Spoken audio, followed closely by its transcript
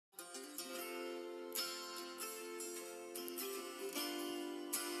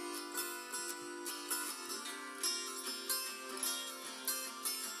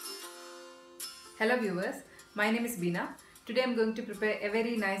Hello viewers, my name is Beena. Today I am going to prepare a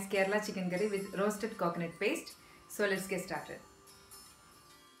very nice Kerala chicken curry with roasted coconut paste. So let's get started.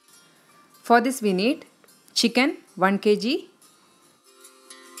 For this we need chicken 1 kg,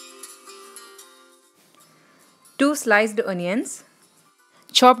 2 sliced onions,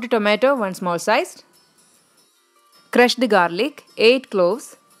 chopped tomato 1 small size, crushed garlic 8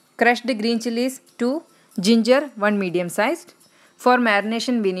 cloves, crushed green chilies 2, ginger 1 medium sized. For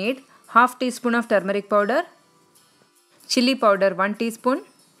marination we need half teaspoon of turmeric powder, chilli powder 1 teaspoon,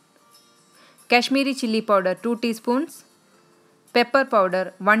 Kashmiri chilli powder 2 teaspoons, pepper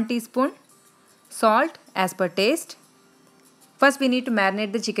powder 1 teaspoon, salt as per taste. First we need to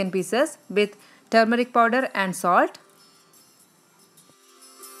marinate the chicken pieces with turmeric powder and salt.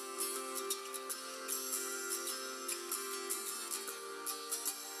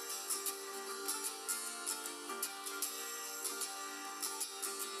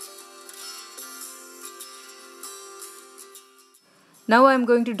 Now I am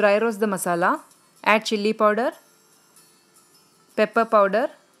going to dry roast the masala. Add chilli powder, pepper powder,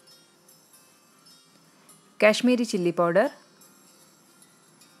 Kashmiri chilli powder.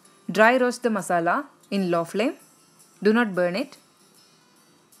 Dry roast the masala in low flame. Do not burn it.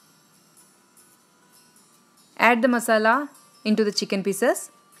 Add the masala into the chicken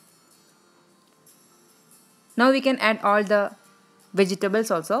pieces. Now we can add all the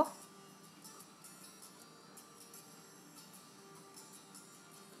vegetables also.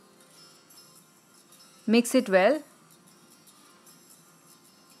 Mix it well.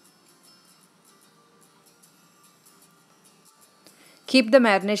 Keep the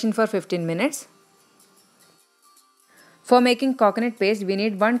marination for 15 minutes. For making coconut paste, we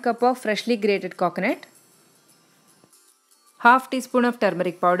need 1 cup of freshly grated coconut, half teaspoon of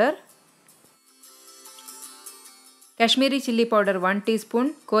turmeric powder, Kashmiri chilli powder 1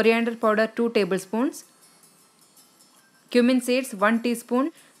 teaspoon, coriander powder 2 tablespoons, cumin seeds 1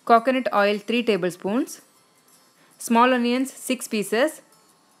 teaspoon, coconut oil 3 tablespoons, small onions 6 pieces,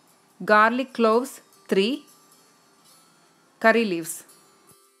 garlic cloves 3, curry leaves.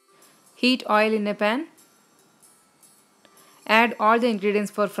 Heat oil in a pan. Add all the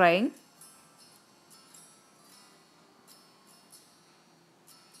ingredients for frying.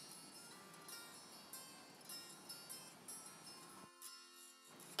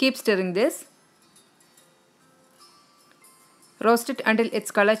 Keep stirring this. Roast it until its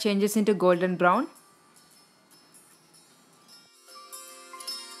color changes into golden brown.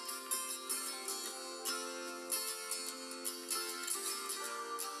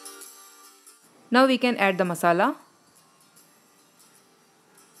 Now we can add the masala.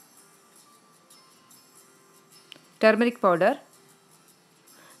 Turmeric powder.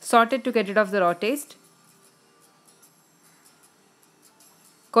 Saute it to get rid of the raw taste.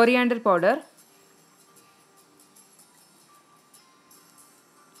 Coriander powder.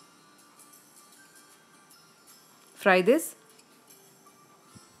 Fry this.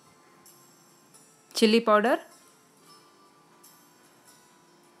 Chilli powder.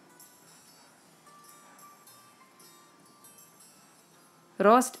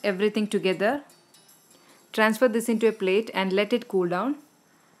 Roast everything together. Transfer this into a plate and let it cool down.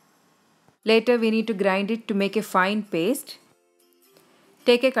 Later we need to grind it to make a fine paste.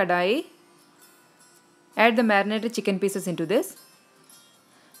 Take a kadai. Add the marinated chicken pieces into this.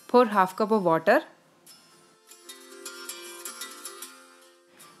 Pour half cup of water.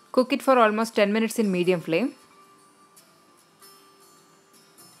 Cook it for almost 10 minutes in medium flame.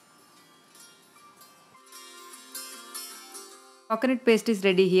 Coconut paste is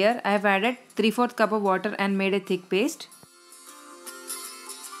ready here. I have added 3/4 cup of water and made a thick paste.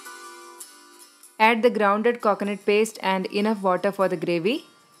 Add the grounded coconut paste and enough water for the gravy.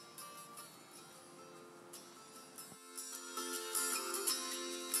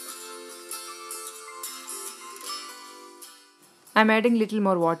 I am adding little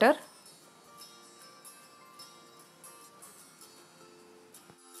more water.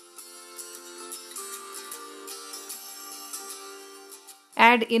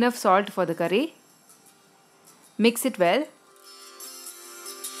 Add enough salt for the curry. Mix it well.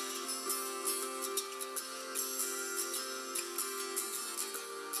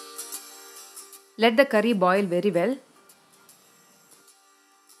 Let the curry boil very well.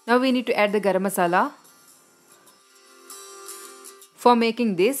 Now we need to add the garam masala. For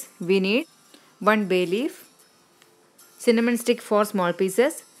making this, we need 1 bay leaf, cinnamon stick 4 small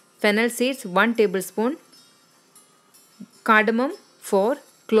pieces, fennel seeds 1 tablespoon, cardamom 4,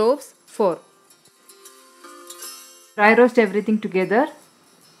 cloves 4. Dry roast everything together.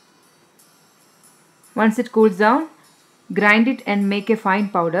 Once it cools down, grind it and make a fine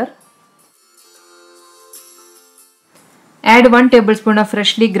powder. Add 1 tablespoon of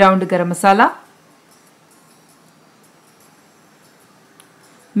freshly ground garam masala.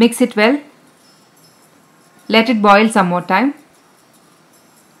 Mix it well. Let it boil some more time.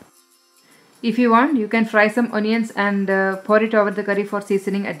 If you want, you can fry some onions and pour it over the curry for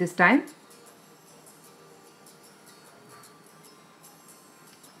seasoning at this time.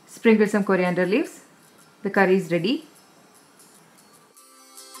 Sprinkle some coriander leaves. The curry is ready.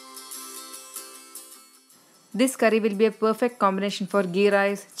 This curry will be a perfect combination for ghee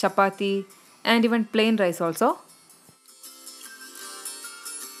rice, chapati and even plain rice also.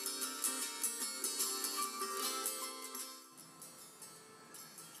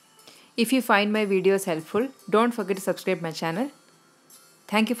 If you find my videos helpful, don't forget to subscribe my channel.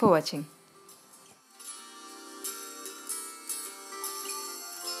 Thank you for watching.